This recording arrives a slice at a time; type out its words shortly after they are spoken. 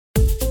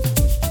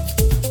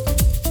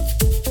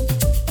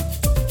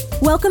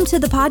Welcome to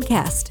the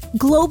podcast,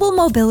 Global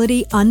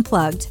Mobility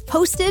Unplugged,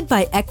 hosted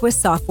by Equus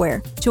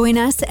Software. Join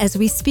us as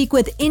we speak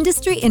with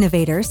industry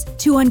innovators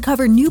to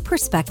uncover new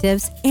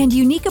perspectives and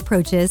unique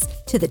approaches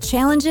to the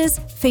challenges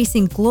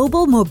facing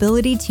global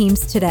mobility teams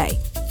today.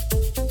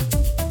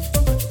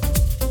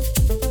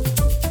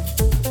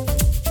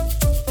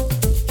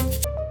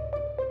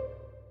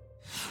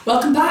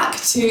 Welcome back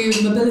to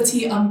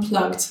Mobility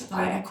Unplugged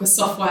by Equus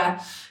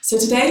Software. So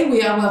today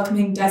we are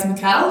welcoming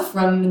McKell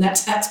from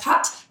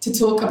Expat to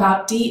talk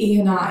about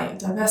DE&I,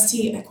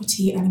 diversity,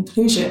 equity and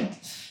inclusion.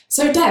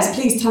 So Des,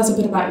 please tell us a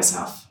bit about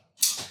yourself.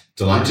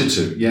 Delighted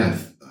to.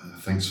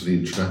 Thanks for the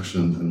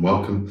introduction and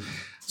welcome.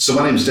 So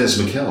my name is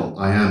McKell.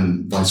 I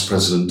am Vice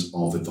President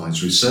of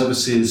Advisory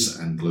Services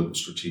and Global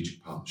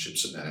Strategic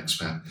Partnerships at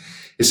Expat.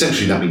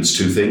 Essentially that means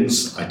two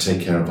things. I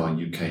take care of our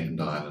UK and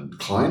Ireland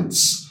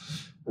clients,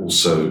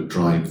 also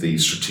drive the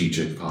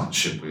strategic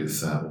partnership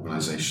with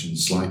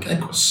organisations like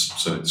Equus.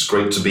 So it's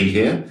great to be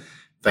here.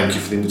 Thank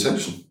you for the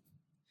invitation.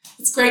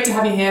 It's great to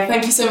have you here.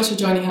 Thank you so much for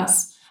joining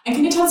us. And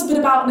can you tell us a bit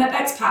about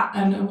Expat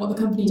and what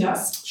the company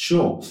does?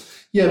 Sure.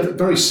 Yeah,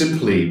 very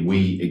simply,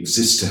 we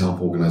exist to help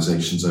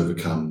organisations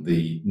overcome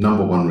the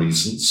number one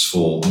reasons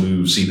for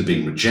moves either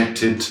being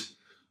rejected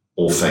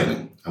or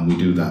failing. And we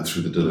do that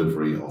through the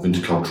delivery of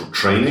intercultural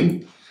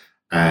training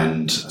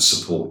and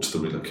support to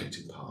the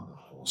relocating partner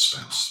or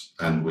spouse.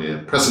 And we're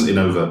present in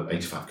over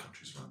 85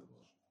 countries around the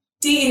world.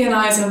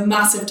 DE&I is a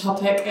massive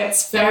topic.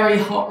 It's very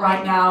hot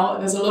right now.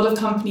 There's a lot of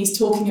companies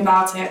talking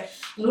about it.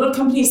 A lot of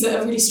companies that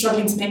are really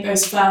struggling to make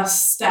those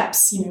first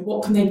steps.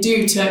 What can they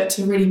do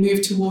to really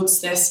move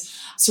towards this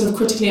sort of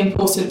critically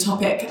important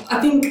topic? I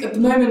think at the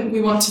moment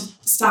we want to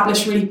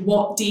establish really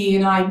what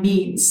DE&I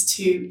means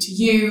to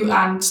you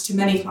and to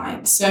many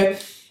clients. So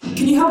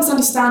can you help us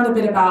understand a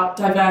bit about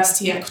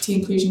diversity, equity,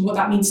 inclusion, what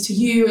that means to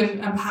you and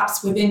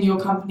perhaps within your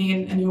company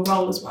and your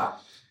role as well?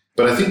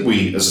 But I think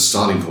we, as a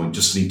starting point,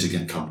 just need to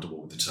get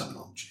comfortable with the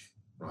terminology,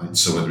 right?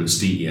 So whether it's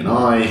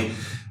DE&I,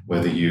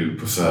 whether you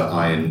prefer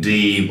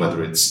I&D,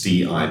 whether it's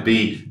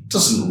DIB,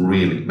 doesn't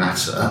really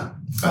matter.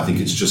 I think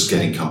it's just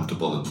getting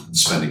comfortable and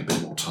spending a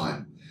bit more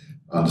time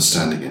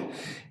understanding it.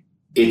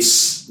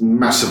 It's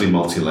massively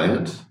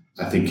multi-layered.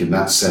 I think in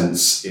that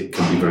sense, it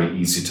can be very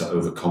easy to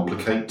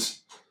overcomplicate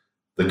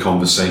the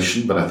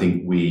conversation, but I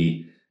think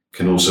we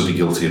can also be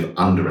guilty of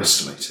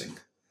underestimating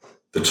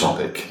the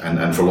topic.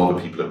 And for a lot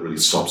of people, it really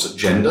stops at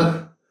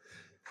gender.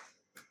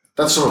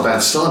 That's not a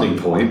bad starting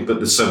point, but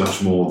there's so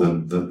much more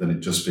than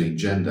it just being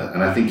gender.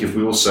 And I think if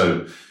we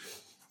also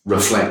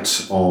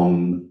reflect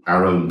on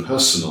our own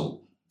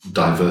personal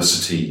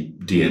diversity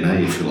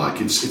DNA, if you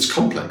like, it's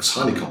complex,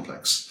 highly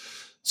complex.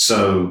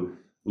 So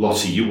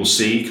Lottie, you will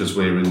see, because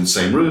we're in the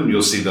same room,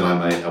 you'll see that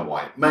I'm a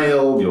white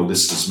male. Your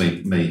listeners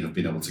may have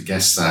been able to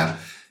guess that.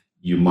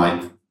 You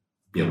might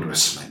be able to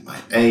estimate my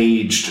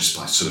age just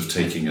by sort of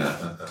taking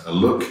a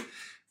look.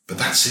 But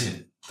that's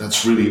it.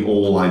 That's really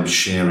all I'm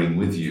sharing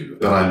with you.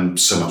 But I'm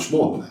so much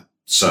more than that.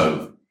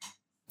 So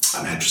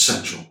I'm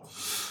heterosexual.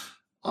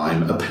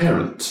 I'm a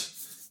parent.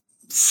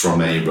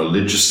 From a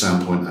religious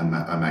standpoint, I'm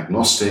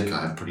agnostic.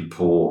 I have pretty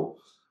poor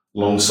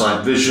long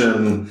sight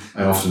vision.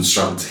 I often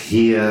struggle to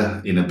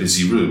hear in a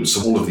busy room.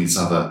 So all of these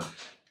other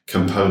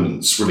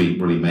components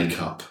really make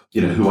up,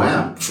 who I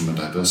am from a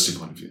diversity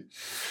point of view.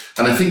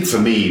 And I think for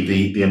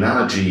me, the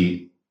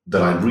analogy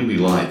that I really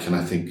like, and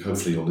I think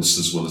hopefully your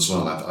listeners will as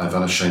well, I've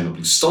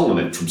unashamedly stolen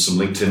it from some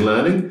LinkedIn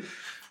learning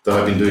that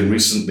I've been doing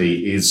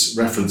recently, is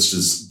referenced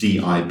as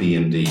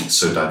DIB&D,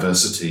 so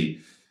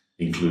diversity,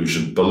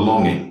 inclusion,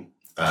 belonging,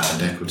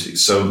 and equity.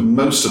 So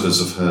most of us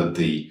have heard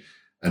the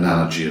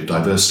analogy of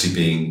diversity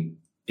being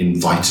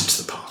invited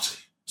to the party.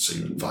 So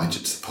you're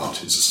invited to the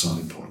party as a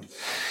starting point.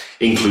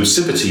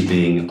 Inclusivity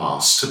being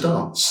asked to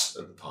dance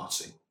at the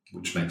party,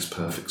 which makes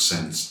perfect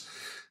sense.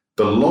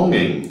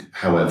 Belonging,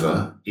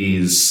 however,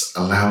 is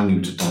allowing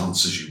you to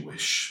dance as you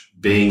wish,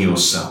 being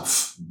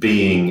yourself,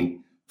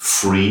 being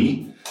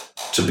free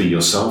to be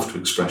yourself, to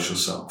express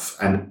yourself.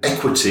 And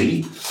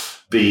equity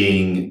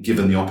being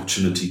given the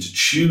opportunity to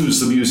choose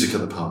the music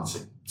at the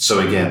party.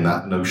 So again,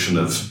 that notion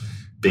of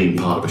being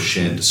part of a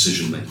shared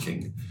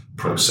decision-making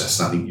process.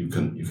 And I think you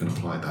can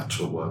apply that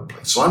to a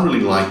workplace. So I really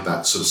like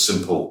that sort of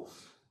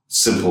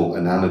simple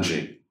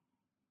analogy.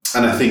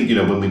 And I think,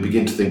 when we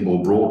begin to think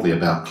more broadly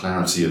about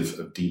clarity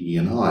of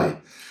DE&I,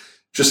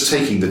 just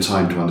taking the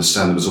time to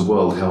understand, there was a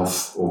World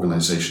Health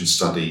Organization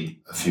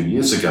study a few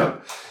years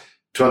ago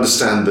to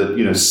understand that,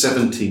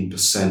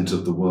 17%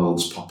 of the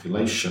world's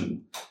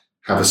population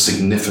have a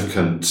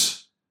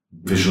significant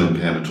visual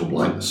impairment or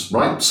blindness,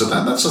 right? So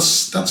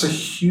that's a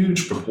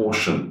huge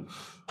proportion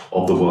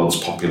of the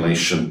world's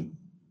population.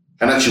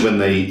 And actually, when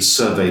they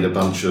surveyed a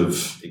bunch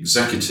of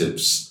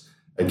executives,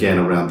 again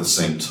around the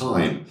same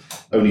time,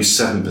 only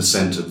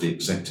 7% of the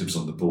executives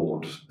on the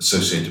board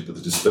associated with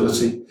a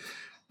disability,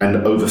 and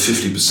over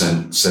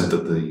 50% said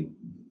that the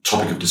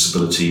topic of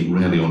disability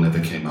rarely or never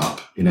came up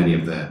in any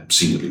of their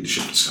senior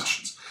leadership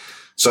discussions.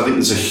 So I think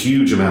there's a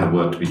huge amount of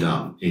work to be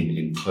done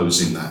in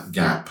closing that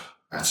gap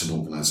at an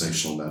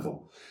organizational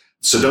level.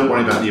 So don't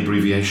worry about the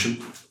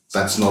abbreviation.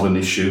 That's not an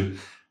issue.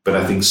 But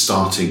I think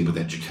starting with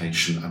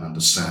education and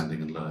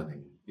understanding and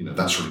learning,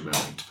 that's really where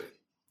we need to be.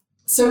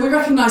 So we're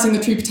recognising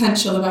the true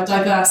potential of a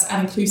diverse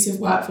and inclusive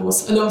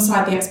workforce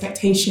alongside the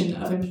expectation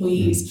of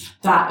employees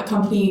that a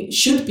company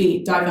should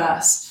be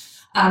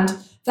diverse. And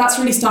that's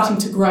really starting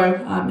to grow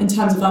in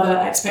terms of other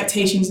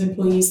expectations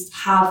employees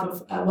have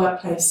of a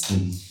workplace.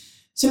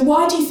 So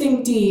why do you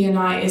think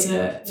DE&I is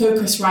a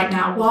focus right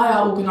now? Why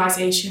are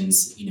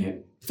organisations,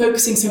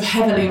 focusing so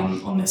heavily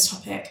on this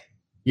topic?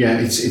 Yeah,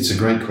 it's a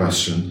great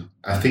question.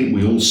 I think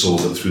we all saw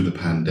that through the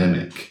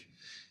pandemic,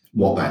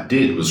 what that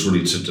did was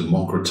really to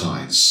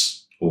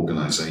democratise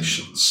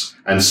organisations.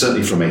 And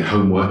certainly from a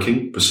home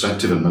working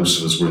perspective, and most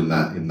of us were in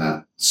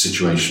that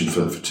situation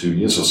for 2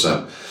 years or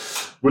so,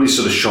 really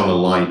sort of shone a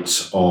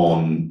light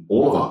on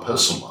all of our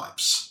personal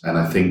lives. And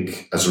I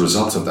think as a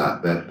result of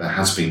that, there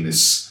has been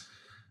this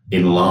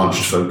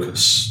enlarged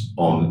focus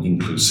on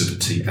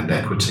inclusivity and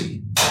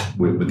equity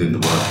within the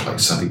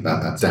workplace. I think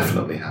that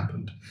definitely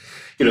happened.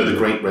 The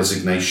Great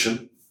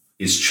Resignation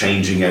is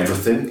changing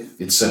everything.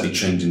 It's certainly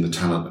changing the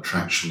talent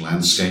attraction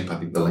landscape. I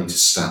think the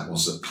latest stat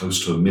was that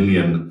close to 1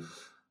 million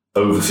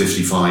over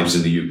 55s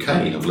in the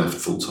UK have left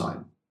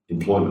full-time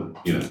employment,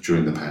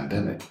 during the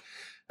pandemic.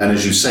 And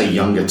as you say,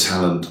 younger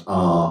talent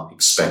are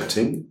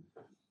expecting,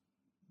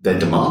 they're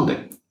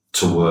demanding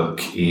to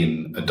work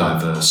in a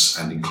diverse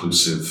and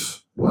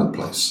inclusive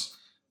workplace,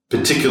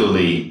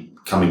 particularly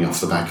coming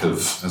off the back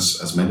of,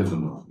 as many of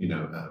them will,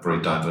 a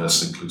very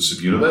diverse and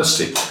inclusive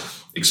university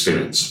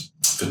experience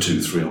for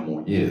 2, 3 or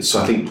more years. So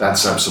I think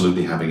that's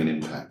absolutely having an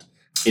impact.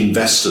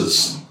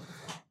 Investors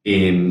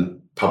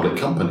in public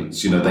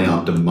companies, they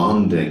are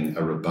demanding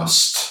a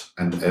robust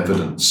and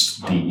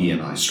evidenced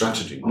DE&I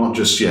strategy. Not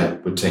just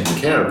yet, we're taking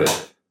care of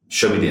it.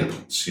 Show me the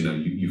evidence.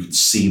 You can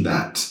see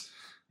that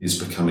is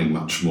becoming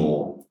much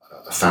more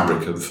a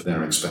fabric of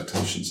their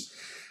expectations.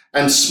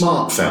 And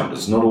smart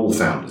founders, not all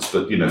founders,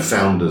 but,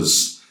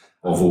 founders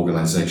of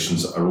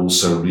organizations are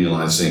also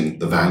realizing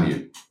the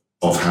value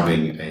of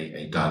having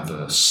a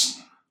diverse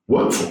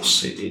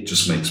workforce. It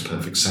just makes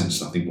perfect sense.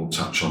 And I think we'll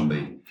touch on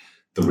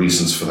the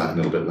reasons for that a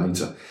little bit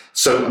later.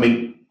 So,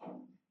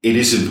 it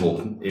is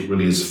important. It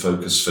really is a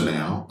focus for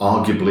now.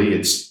 Arguably,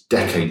 it's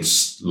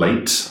decades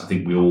late. I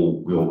think we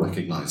all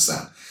recognize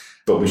that.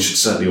 But we should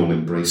certainly all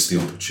embrace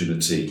the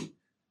opportunity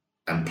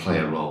and play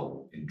a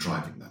role in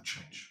driving that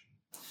change.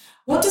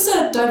 What does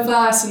a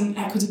diverse and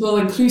equitable,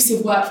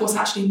 inclusive workforce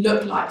actually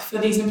look like for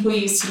these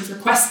employees sort of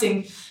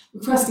requesting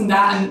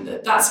that,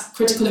 and that's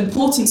critical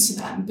importance to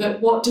them?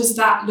 But what does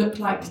that look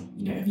like?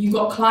 Have you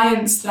got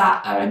clients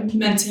that are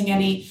implementing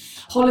any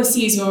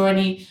policies or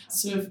any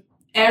sort of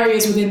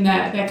areas within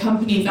their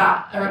company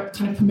that are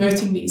kind of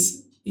promoting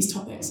these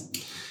topics?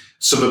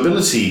 So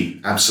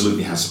mobility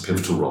absolutely has a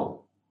pivotal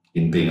role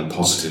in being a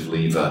positive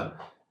lever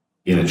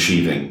in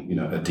achieving,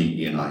 a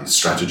DE&I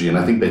strategy. And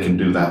I think they can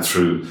do that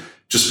through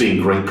just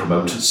being great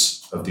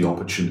promoters of the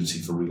opportunity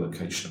for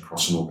relocation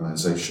across an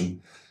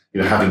organization.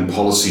 Having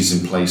policies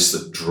in place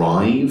that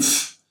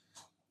drive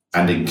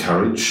and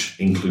encourage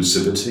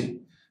inclusivity,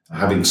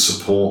 having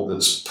support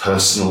that's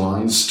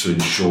personalized to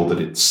ensure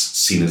that it's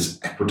seen as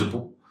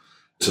equitable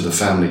to the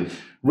family,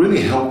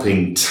 really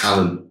helping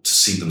talent to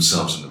see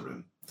themselves in the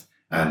room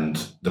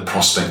and the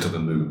prospect of a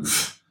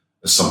move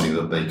as something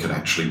that they can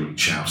actually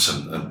reach out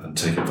and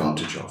take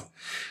advantage of.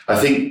 I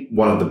think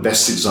one of the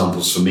best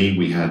examples for me,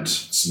 we had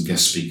some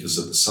guest speakers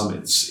at the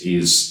summits,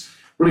 is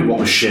really what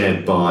was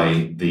shared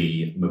by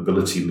the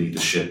mobility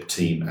leadership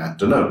team at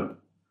Danone,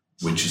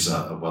 which is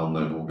a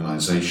well-known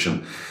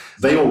organization.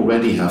 They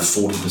already have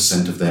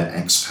 40% of their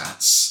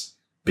expats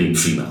being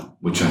female,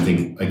 which I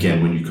think,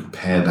 again, when you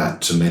compare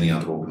that to many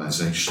other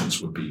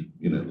organizations, would be,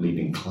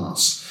 leading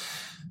class.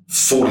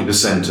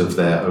 40% of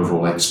their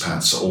overall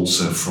expats are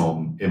also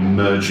from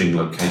emerging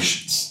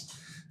locations.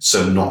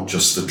 So not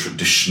just the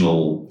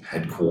traditional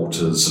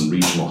headquarters and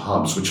regional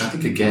hubs, which I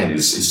think, again,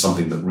 is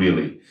something that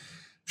really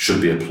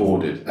should be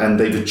applauded. And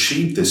they've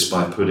achieved this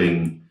by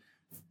putting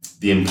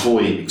the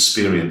employee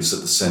experience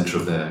at the center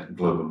of their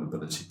global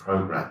mobility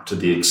program, to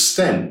the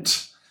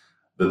extent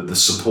that the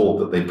support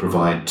that they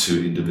provide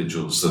to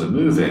individuals that are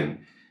moving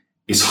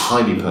is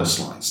highly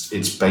personalized.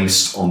 It's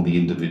based on the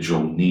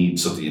individual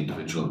needs of the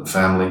individual and the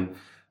family.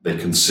 They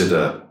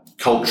consider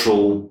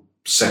cultural,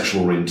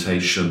 sexual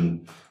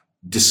orientation,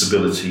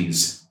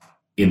 disabilities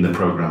in the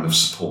program of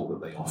support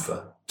that they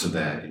offer to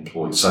their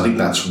employees. So I think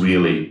that's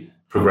really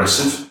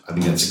progressive. I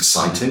think that's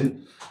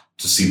exciting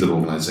to see that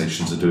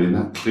organizations are doing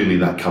that. Clearly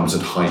that comes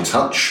at high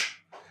touch.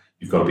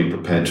 You've got to be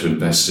prepared to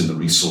invest in the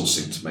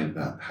resourcing to make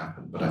that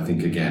happen. But I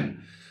think,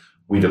 again,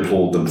 we'd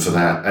applaud them for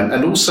that.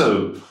 And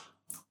also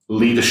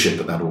leadership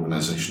at that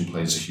organization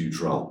plays a huge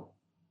role.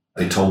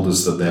 They told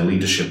us that their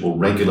leadership will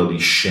regularly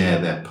share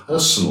their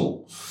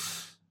personal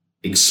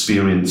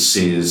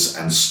experiences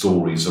and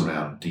stories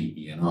around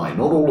DE&I, not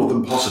all of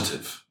them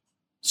positive.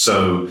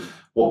 So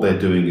what they're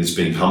doing is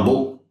being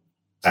humble,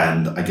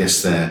 and I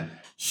guess they're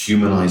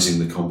humanizing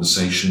the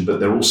conversation,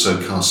 but they're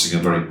also casting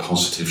a very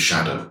positive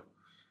shadow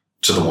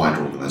to the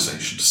wider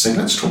organization to say,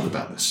 let's talk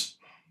about this.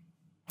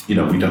 we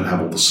don't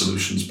have all the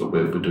solutions, but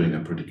we're doing a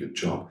pretty good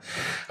job.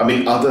 I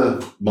mean, other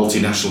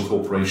multinational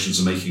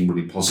corporations are making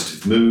really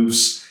positive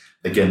moves.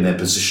 Again, they're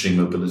positioning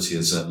mobility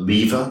as a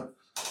lever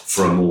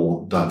for a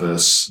more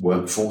diverse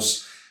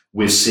workforce.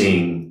 We're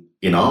seeing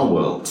in our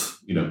world,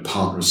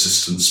 partner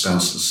assistance,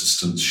 spousal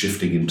assistance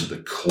shifting into the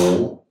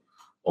core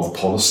of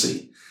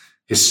policy.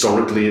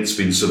 Historically, it's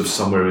been sort of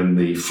somewhere in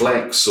the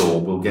flex,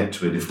 or we'll get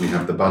to it if we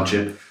have the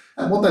budget.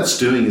 And what that's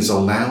doing is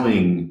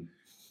allowing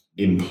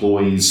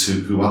employees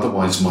who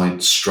otherwise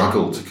might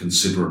struggle to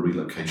consider a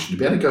relocation to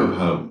be able to go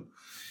home,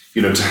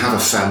 to have a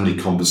family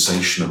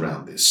conversation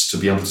around this, to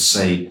be able to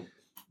say,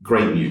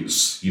 great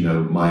news,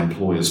 my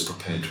employer's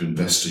prepared to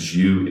invest as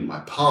you in my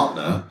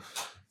partner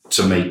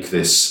to make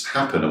this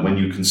happen. And when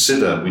you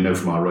consider, we know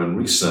from our own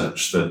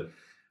research that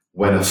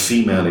when a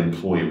female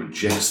employee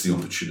rejects the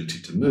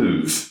opportunity to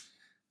move,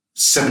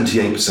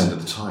 78%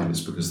 of the time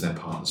is because their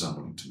partner's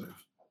unwilling to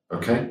move.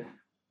 Okay?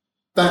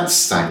 That's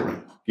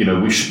staggering.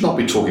 We should not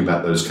be talking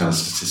about those kind of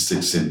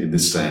statistics in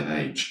this day and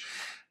age.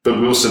 But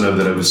we also know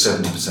that over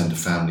 70% of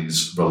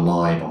families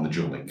rely on the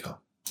dual income.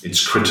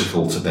 It's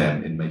critical to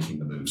them in making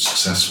the move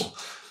successful.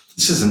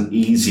 This is an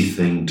easy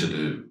thing to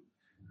do.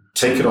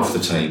 Take it off the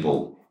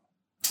table,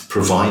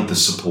 provide the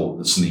support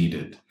that's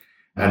needed,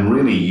 and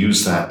really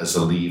use that as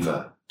a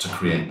lever to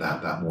create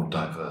that more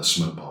diverse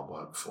mobile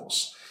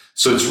workforce.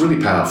 So it's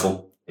really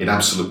powerful. It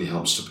absolutely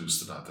helps to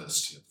boost the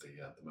diversity of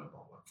the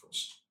mobile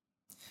workforce.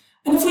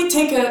 And if we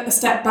take a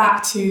step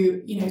back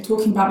to,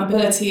 talking about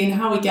mobility and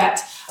how we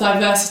get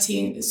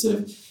diversity sort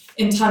of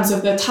in terms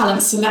of the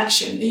talent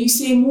selection, are you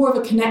seeing more of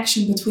a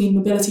connection between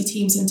mobility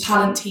teams and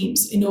talent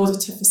teams in order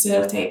to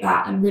facilitate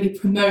that and really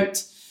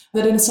promote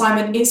that an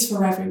assignment is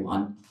for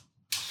everyone?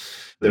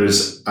 There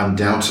is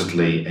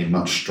undoubtedly a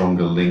much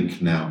stronger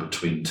link now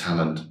between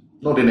talent,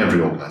 not in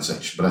every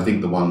organisation, but I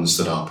think the ones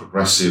that are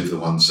progressive, the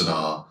ones that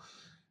are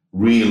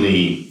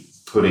really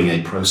putting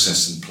a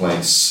process in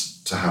place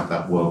to have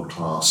that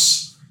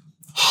world-class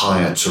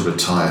hire to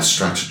retire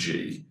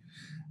strategy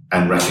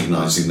and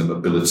recognising that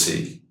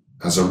mobility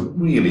has a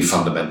really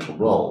fundamental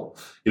role.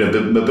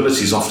 But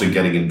mobility is often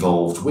getting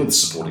involved with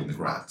supporting the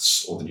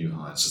grads or the new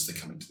hires as they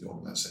come into the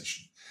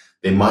organisation.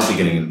 They might be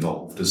getting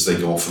involved as they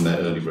go off on their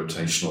early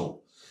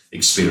rotational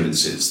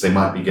experiences. They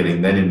might be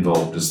getting then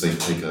involved as they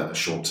take a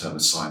short-term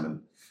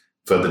assignment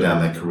further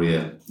down their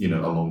career, a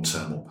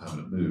long-term or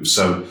permanent move.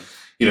 So,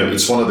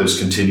 it's one of those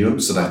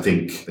continuums that I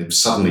think they've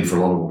suddenly, for a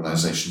lot of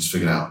organizations,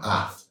 figured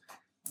out,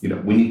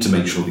 we need to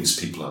make sure these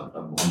people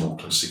are more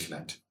closely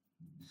connected.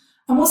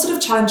 And what sort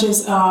of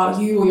challenges are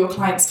you or your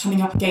clients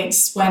coming up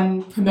against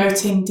when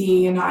promoting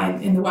DE&I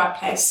in the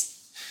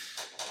workplace?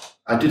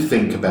 I did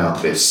think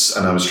about this,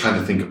 and I was trying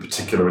to think of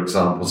particular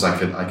examples I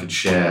could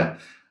share.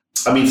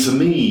 I mean, for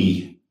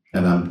me,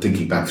 and I'm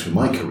thinking back through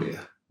my career,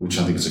 which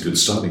I think is a good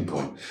starting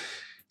point,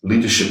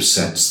 leadership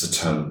sets the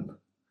tone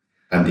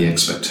and the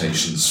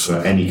expectations for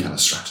any kind of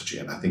strategy.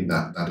 And I think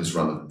that is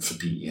relevant for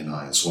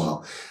DE&I as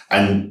well.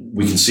 And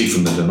we can see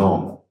from the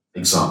Danone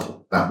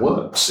example, that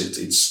works.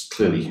 It's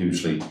clearly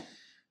hugely,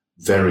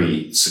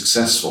 very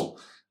successful.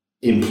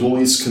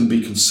 Employees can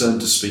be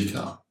concerned to speak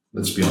up.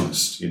 Let's be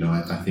honest.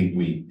 I think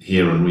we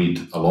hear and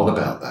read a lot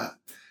about that.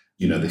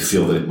 They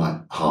feel that it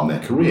might harm their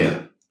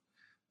career.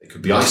 They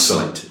could be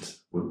isolated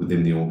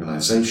within the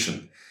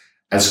organization.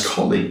 As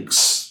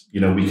colleagues,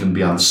 we can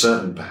be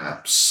uncertain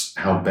perhaps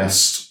how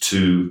best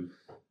to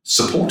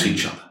support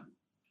each other.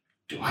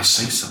 Do I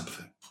say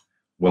something?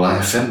 Will I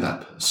offend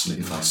that person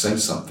if I say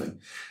something?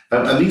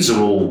 And these are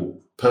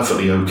all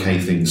perfectly okay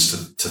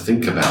things to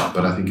think about,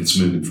 but I think it's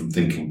moving from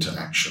thinking to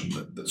action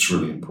that's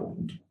really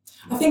important.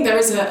 I think there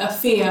is a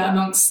fear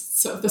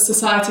amongst sort of the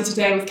society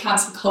today with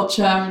cancel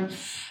culture, and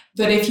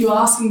that if you're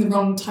asking the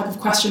wrong type of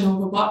question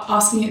or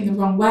asking it in the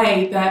wrong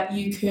way, that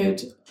you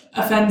could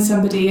offend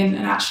somebody and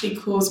actually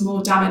cause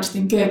more damage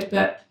than good.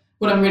 But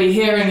what I'm really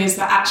hearing is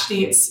that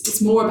actually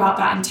it's more about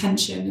that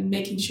intention and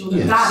making sure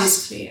that that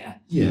is clear.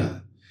 Yeah.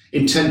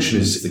 Intention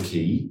is the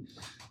key.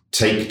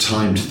 Take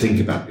time to think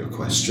about your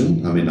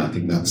question. I mean, I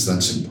think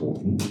that's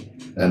important.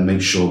 And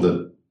make sure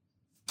that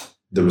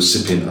the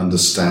recipient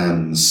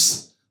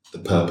understands the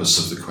purpose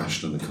of the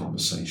question and the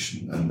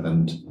conversation.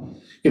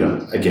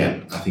 And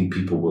again, I think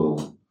people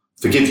will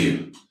forgive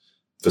you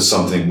for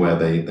something where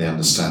they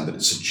understand that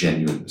it's a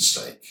genuine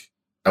mistake.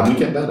 And we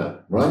get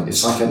better, right?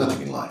 It's like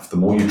anything in life. The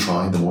more you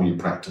try, the more you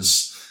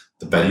practice,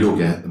 the better you'll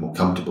get, the more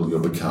comfortable you'll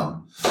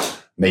become.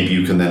 Maybe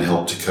you can then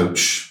help to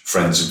coach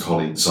friends and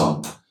colleagues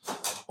on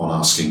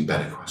asking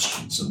better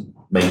questions and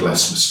make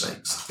less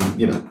mistakes. I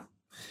think,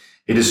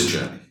 it is a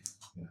journey,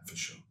 for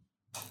sure.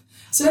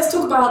 So let's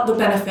talk about the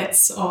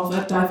benefits of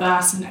a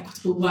diverse and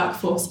equitable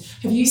workforce.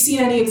 Have you seen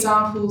any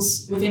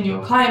examples within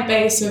your client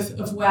base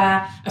of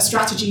where a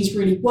strategy's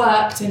really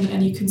worked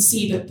and you can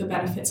see the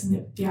benefits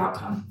and the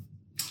outcome?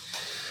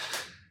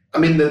 I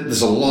mean,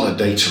 there's a lot of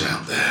data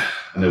out there.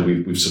 I know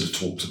we've sort of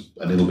talked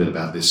a little bit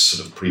about this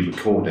sort of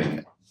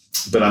pre-recording,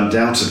 but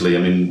undoubtedly,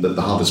 I mean,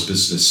 the Harvard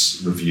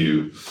Business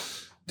Review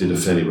did a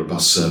fairly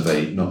robust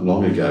survey not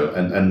long ago,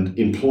 and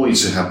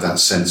employees who have that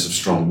sense of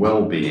strong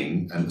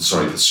well-being,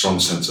 the strong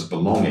sense of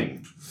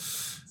belonging,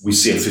 we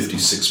see a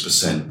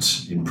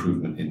 56%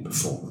 improvement in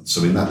performance.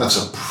 I mean,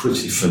 that's a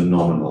pretty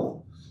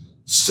phenomenal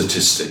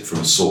statistic from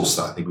a source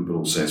that I think we would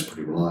all say is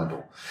pretty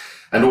reliable.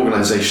 And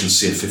organizations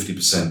see a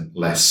 50%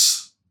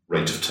 less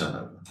rate of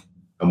turnover.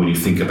 And when you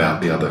think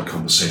about the other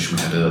conversation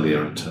we had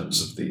earlier in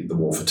terms of the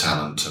war for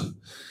talent and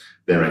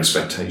their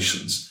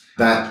expectations,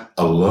 that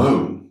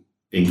alone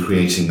in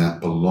creating that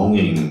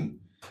belonging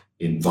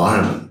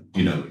environment,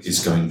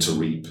 is going to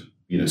reap,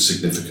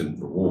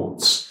 significant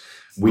rewards.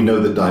 We know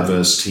that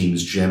diverse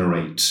teams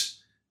generate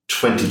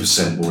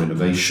 20% more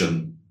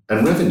innovation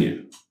and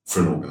revenue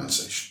for an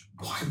organization.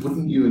 Why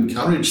wouldn't you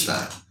encourage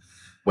that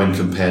when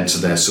compared to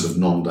their sort of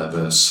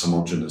non-diverse,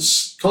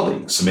 homogenous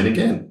colleagues? I mean,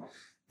 again,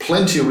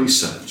 plenty of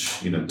research,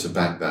 to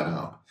back that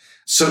up.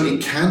 So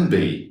it can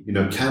be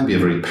a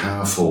very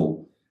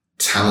powerful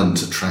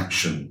talent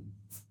attraction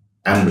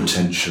and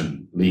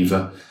retention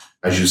lever.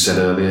 As you said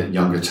earlier,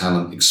 younger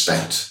talent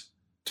expect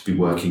to be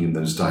working in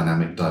those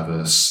dynamic,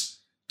 diverse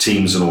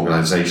teams and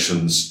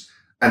organizations,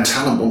 and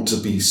talent want to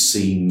be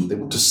seen, they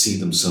want to see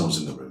themselves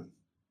in the room.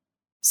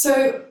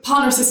 So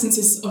partner assistance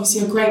is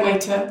obviously a great way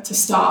to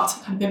start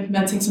kind of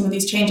implementing some of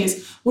these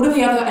changes. What are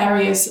the other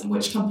areas in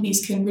which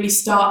companies can really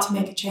start to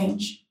make a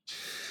change?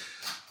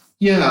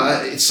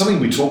 Yeah, it's something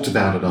we talked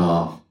about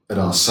at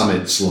our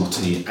summits,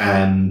 Lottie,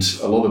 and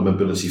a lot of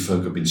mobility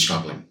folk have been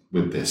struggling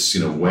with this.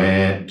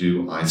 Where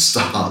do I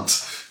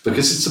start?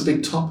 Because it's a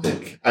big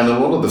topic. And a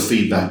lot of the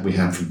feedback we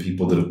have from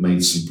people that have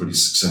made some pretty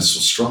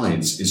successful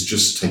strides is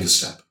just take a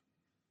step.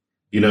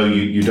 You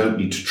don't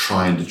need to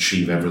try and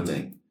achieve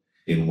everything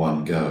in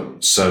one go.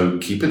 So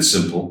keep it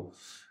simple.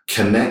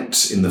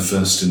 Connect in the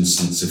first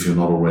instance, if you're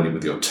not already,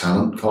 with your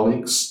talent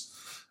colleagues.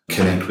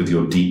 Connect with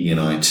your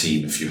DE&I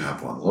team if you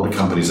have one. A lot of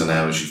companies are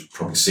now, as you've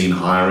probably seen,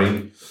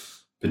 hiring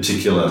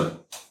particular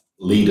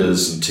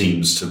leaders and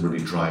teams to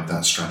really drive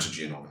that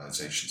strategy in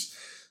organizations.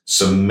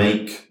 So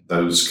make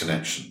those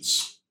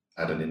connections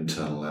at an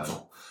internal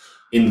level.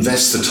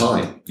 Invest the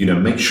time.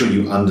 Make sure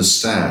you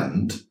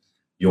understand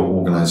your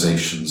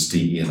organization's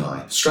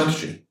DE&I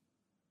strategy.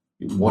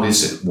 What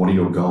is it? What are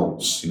your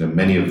goals?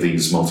 Many of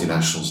these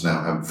multinationals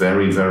now have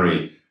very,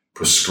 very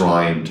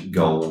prescribed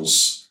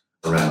goals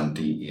around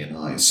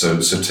DE&I. So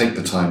take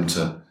the time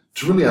to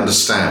really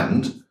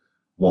understand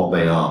what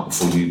they are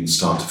before you even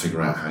start to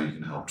figure out how you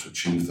can help to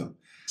achieve them.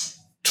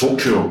 Talk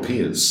to your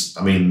peers.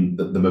 I mean,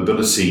 the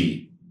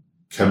mobility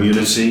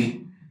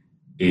community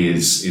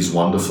is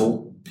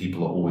wonderful.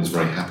 People are always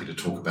very happy to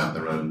talk about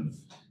their own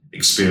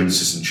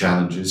experiences and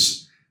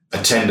challenges.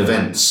 Attend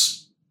events.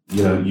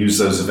 Use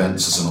those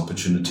events as an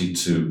opportunity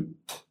to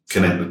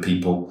connect with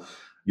people.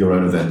 Your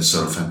own events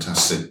are a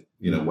fantastic,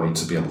 way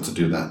to be able to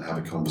do that and have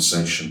a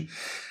conversation.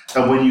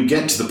 And when you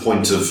get to the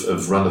point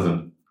of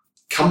relevant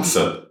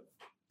comfort,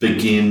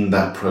 begin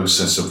that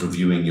process of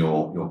reviewing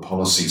your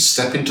policies.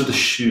 Step into the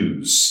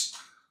shoes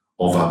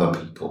of other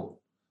people.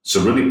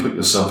 So really put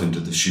yourself into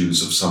the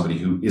shoes of somebody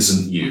who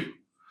isn't you,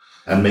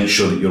 and make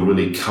sure that you're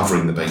really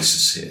covering the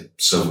bases here.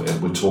 So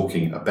we're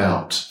talking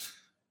about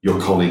your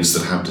colleagues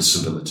that have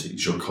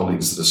disabilities, your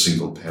colleagues that are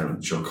single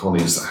parents, your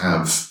colleagues that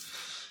have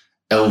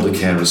elder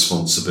care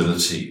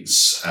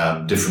responsibilities,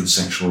 different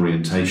sexual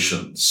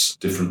orientations,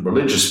 different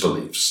religious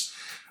beliefs.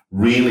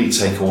 Really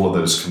take all of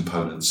those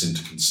components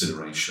into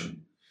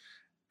consideration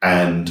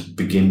and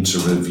begin to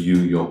review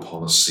your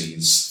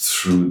policies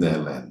through their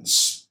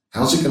lens.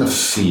 How's it going to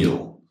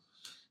feel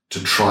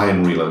to try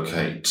and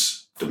relocate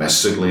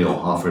domestically or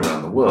halfway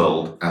around the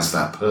world as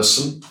that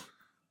person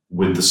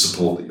with the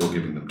support that you're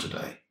giving them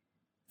today?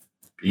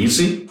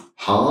 Easy,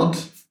 hard,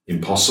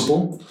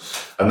 impossible?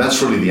 And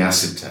that's really the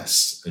acid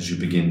test as you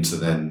begin to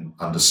then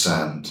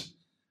understand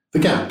the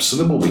gaps, and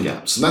there will be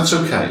gaps, and that's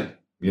okay.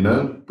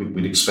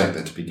 We'd expect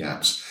there to be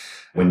gaps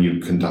when you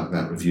conduct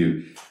that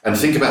review. And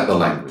think about the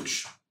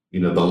language.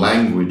 The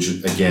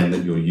language, again,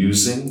 that you're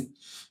using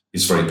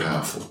is very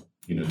powerful.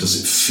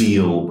 Does it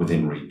feel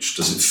within reach?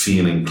 Does it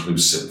feel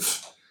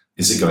inclusive?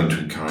 Is it going to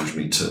encourage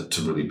me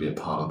to really be a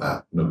part of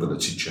that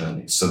mobility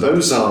journey? So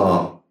those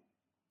are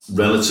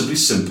relatively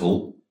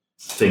simple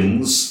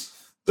things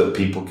that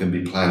people can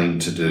be planning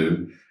to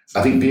do.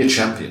 I think be a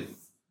champion.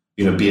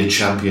 Be a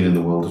champion in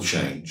the world of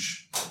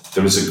change.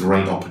 There is a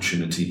great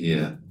opportunity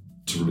here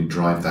to really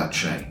drive that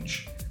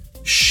change.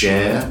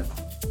 Share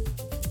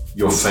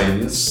your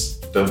failures.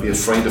 Don't be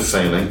afraid of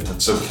failing.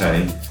 That's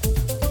okay.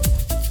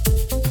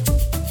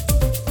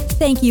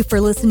 Thank you for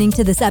listening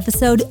to this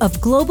episode of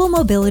Global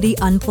Mobility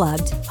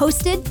Unplugged,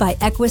 hosted by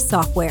Equus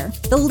Software,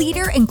 the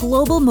leader in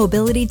global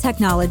mobility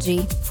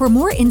technology. For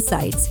more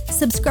insights,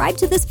 subscribe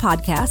to this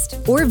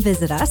podcast or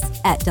visit us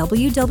at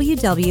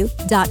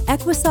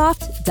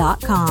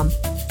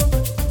www.equisoft.com.